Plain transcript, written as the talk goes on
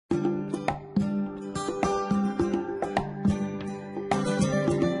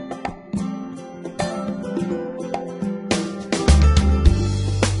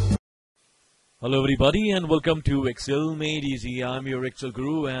Hello everybody and welcome to Excel Made Easy. I'm your Excel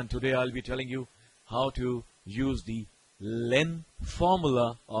Guru and today I'll be telling you how to use the Len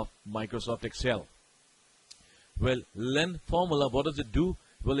Formula of Microsoft Excel. Well, Len Formula, what does it do?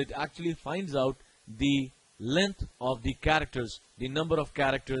 Well, it actually finds out the length of the characters, the number of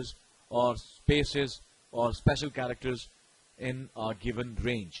characters or spaces or special characters in a given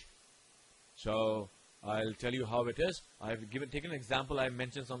range. So I'll tell you how it is. I've taken an example. I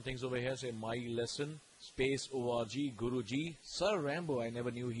mentioned some things over here. Say my lesson space org Guruji Sir Rambo. I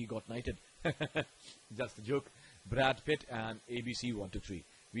never knew he got knighted. Just a joke. Brad Pitt and ABC 123.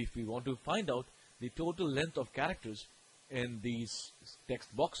 If we want to find out the total length of characters in these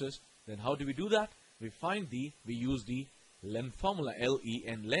text boxes, then how do we do that? We use the Len formula.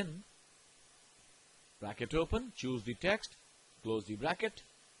 L-E-N Len. Bracket open. Choose the text. Close the bracket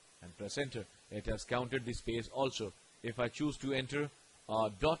and press enter. It has counted the space also. If I choose to enter a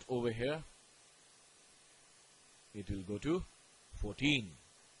dot over here, it will go to 14.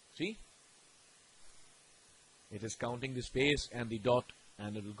 See? It is counting the space and the dot,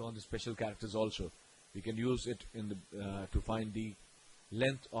 and it will count the special characters also. We can use it in the to find the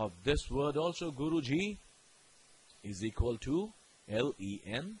length of this word also. Guruji is equal to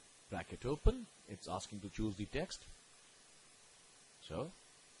L-E-N, bracket open. It's asking to choose the text. So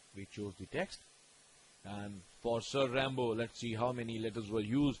we choose the text, and for Sir Rambo, let's see how many letters were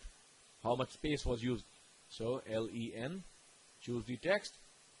used, how much space was used. So L-E-N, choose the text,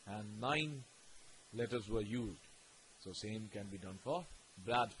 and 9 letters were used. So same can be done for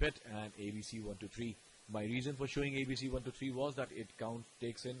Brad Pitt and ABC 123. My reason for showing ABC 123 was that it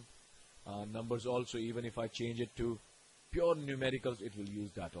takes in numbers also. Even if I change it to pure numericals, it will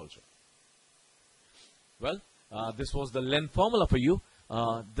use that also. Well, this was the Len formula for you.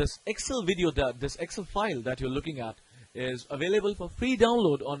 This Excel video, this Excel file that you're looking at is available for free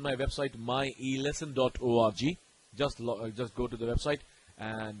download on my website myelesson.org. Just go to the website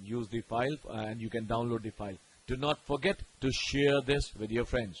and use the file, and you can download the file. Do not forget to share this with your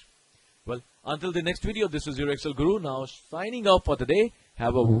friends. Well, until the next video, this is your Excel Guru now signing off for today.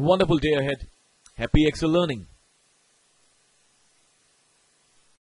 Have a wonderful day ahead. Happy Excel learning.